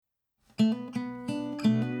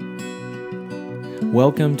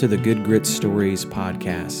Welcome to the Good Grit Stories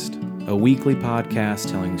podcast, a weekly podcast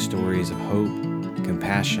telling stories of hope,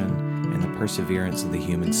 compassion, and the perseverance of the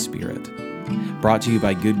human spirit. Brought to you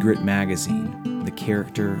by Good Grit Magazine, the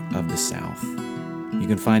character of the South. You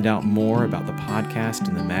can find out more about the podcast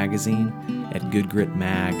and the magazine at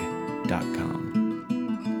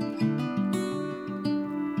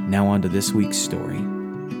goodgritmag.com. Now on to this week's story.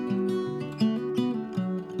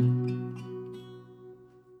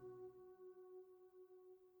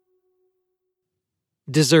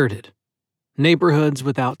 Deserted. Neighborhoods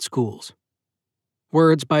Without Schools.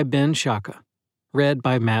 Words by Ben Shaka. Read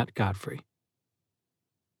by Matt Godfrey.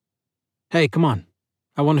 Hey, come on.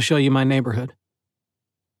 I want to show you my neighborhood.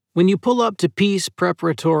 When you pull up to Peace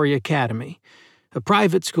Preparatory Academy, a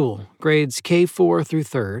private school, grades K4 through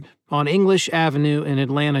 3rd, on English Avenue in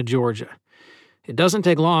Atlanta, Georgia, it doesn't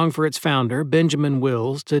take long for its founder, Benjamin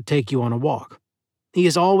Wills, to take you on a walk. He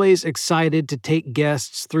is always excited to take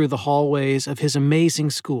guests through the hallways of his amazing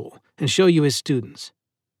school and show you his students.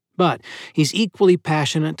 But he's equally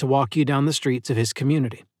passionate to walk you down the streets of his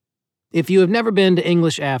community. If you have never been to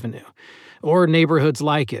English Avenue, or neighborhoods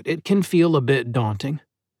like it, it can feel a bit daunting.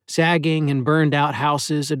 Sagging and burned-out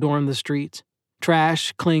houses adorn the streets.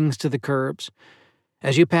 Trash clings to the curbs.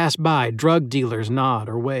 As you pass by, drug dealers nod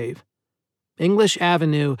or wave. English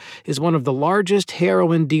Avenue is one of the largest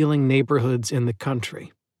heroin-dealing neighborhoods in the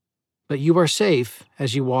country. But you are safe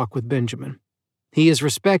as you walk with Benjamin. He is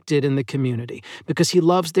respected in the community because he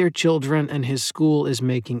loves their children and his school is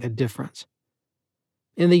making a difference.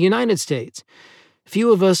 In the United States,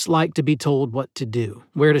 few of us like to be told what to do,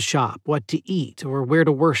 where to shop, what to eat, or where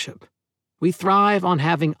to worship. We thrive on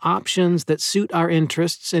having options that suit our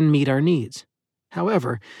interests and meet our needs.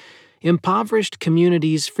 However, impoverished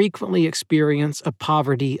communities frequently experience a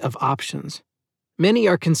poverty of options. Many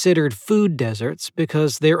are considered food deserts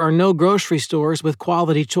because there are no grocery stores with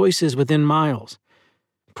quality choices within miles.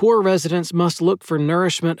 Poor residents must look for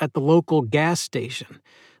nourishment at the local gas station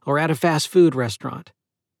or at a fast food restaurant.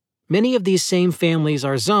 Many of these same families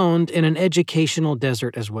are zoned in an educational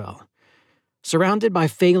desert as well. Surrounded by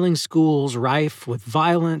failing schools rife with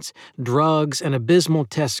violence, drugs, and abysmal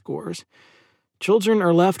test scores, children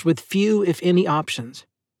are left with few, if any, options.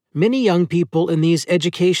 Many young people in these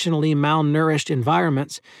educationally malnourished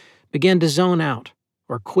environments begin to zone out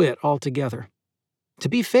or quit altogether. To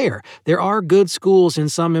be fair, there are good schools in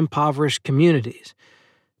some impoverished communities,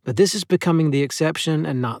 but this is becoming the exception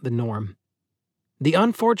and not the norm. The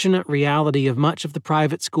unfortunate reality of much of the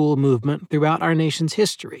private school movement throughout our nation's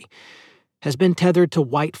history has been tethered to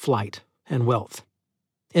white flight and wealth.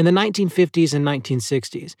 In the 1950s and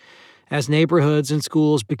 1960s, as neighborhoods and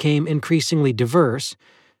schools became increasingly diverse,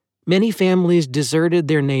 many families deserted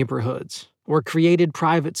their neighborhoods or created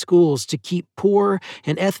private schools to keep poor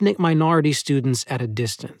and ethnic minority students at a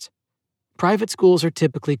distance. Private schools are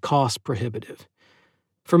typically cost prohibitive.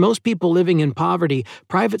 For most people living in poverty,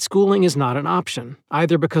 private schooling is not an option,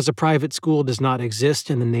 either because a private school does not exist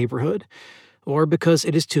in the neighborhood or because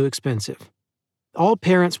it is too expensive. All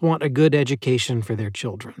parents want a good education for their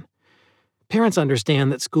children. Parents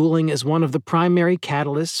understand that schooling is one of the primary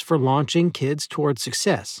catalysts for launching kids towards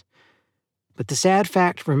success. But the sad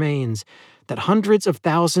fact remains that hundreds of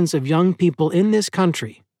thousands of young people in this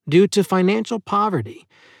country, due to financial poverty,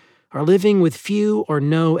 are living with few or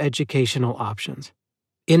no educational options.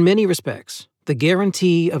 In many respects, the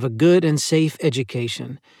guarantee of a good and safe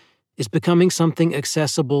education is becoming something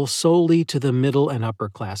accessible solely to the middle and upper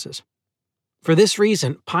classes. For this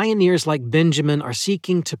reason, pioneers like Benjamin are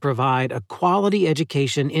seeking to provide a quality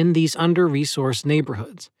education in these under-resourced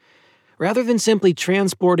neighborhoods. Rather than simply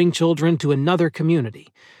transporting children to another community,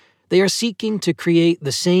 they are seeking to create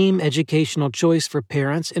the same educational choice for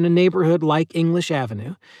parents in a neighborhood like English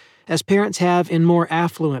Avenue as parents have in more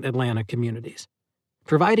affluent Atlanta communities.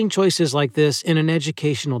 Providing choices like this in an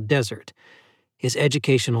educational desert is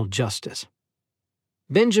educational justice.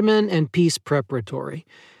 Benjamin and Peace Preparatory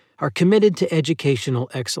are committed to educational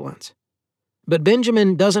excellence. But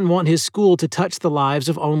Benjamin doesn't want his school to touch the lives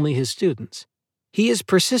of only his students. He is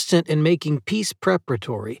persistent in making Peace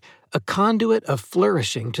Preparatory a conduit of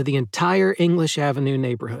flourishing to the entire English Avenue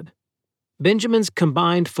neighborhood. Benjamin's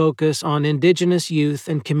combined focus on indigenous youth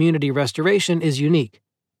and community restoration is unique.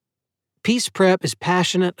 Peace Prep is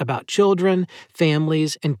passionate about children,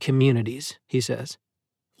 families, and communities, he says.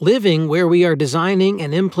 Living where we are designing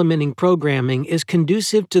and implementing programming is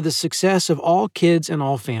conducive to the success of all kids and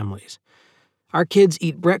all families. Our kids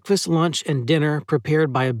eat breakfast, lunch, and dinner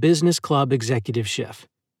prepared by a business club executive chef.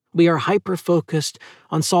 We are hyper-focused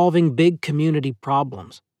on solving big community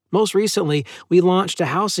problems, Most recently, we launched a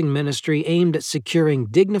housing ministry aimed at securing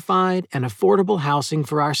dignified and affordable housing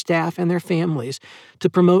for our staff and their families to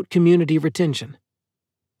promote community retention.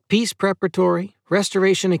 Peace Preparatory,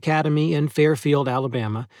 Restoration Academy in Fairfield,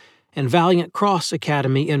 Alabama, and Valiant Cross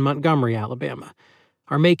Academy in Montgomery, Alabama,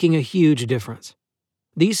 are making a huge difference.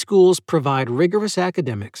 These schools provide rigorous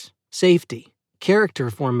academics, safety, character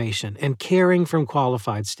formation, and caring from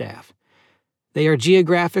qualified staff. They are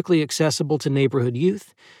geographically accessible to neighborhood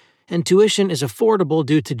youth, and tuition is affordable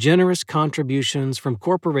due to generous contributions from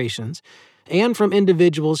corporations and from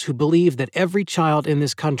individuals who believe that every child in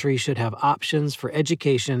this country should have options for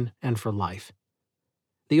education and for life.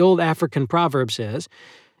 The old African proverb says,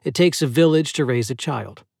 "It takes a village to raise a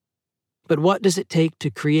child." But what does it take to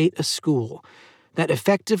create a school that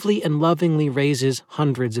effectively and lovingly raises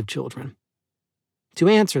hundreds of children? To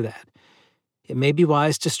answer that, it may be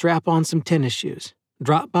wise to strap on some tennis shoes,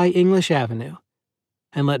 drop by English Avenue,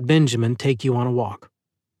 and let Benjamin take you on a walk.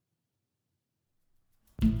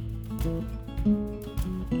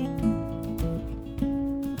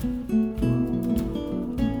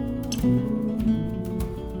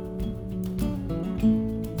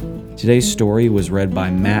 Today's story was read by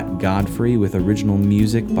Matt Godfrey with original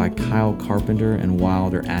music by Kyle Carpenter and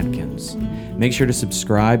Wilder Adkins. Make sure to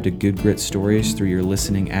subscribe to Good Grit Stories through your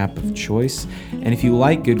listening app of choice. And if you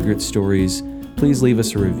like Good Grit Stories, please leave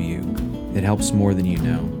us a review. It helps more than you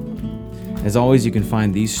know. As always, you can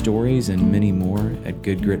find these stories and many more at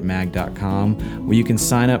goodgritmag.com, where you can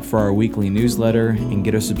sign up for our weekly newsletter and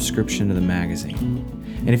get a subscription to the magazine.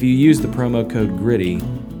 And if you use the promo code GRITTY,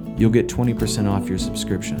 you'll get 20% off your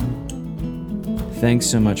subscription. Thanks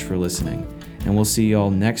so much for listening, and we'll see you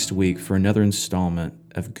all next week for another installment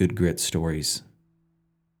of Good Grit Stories.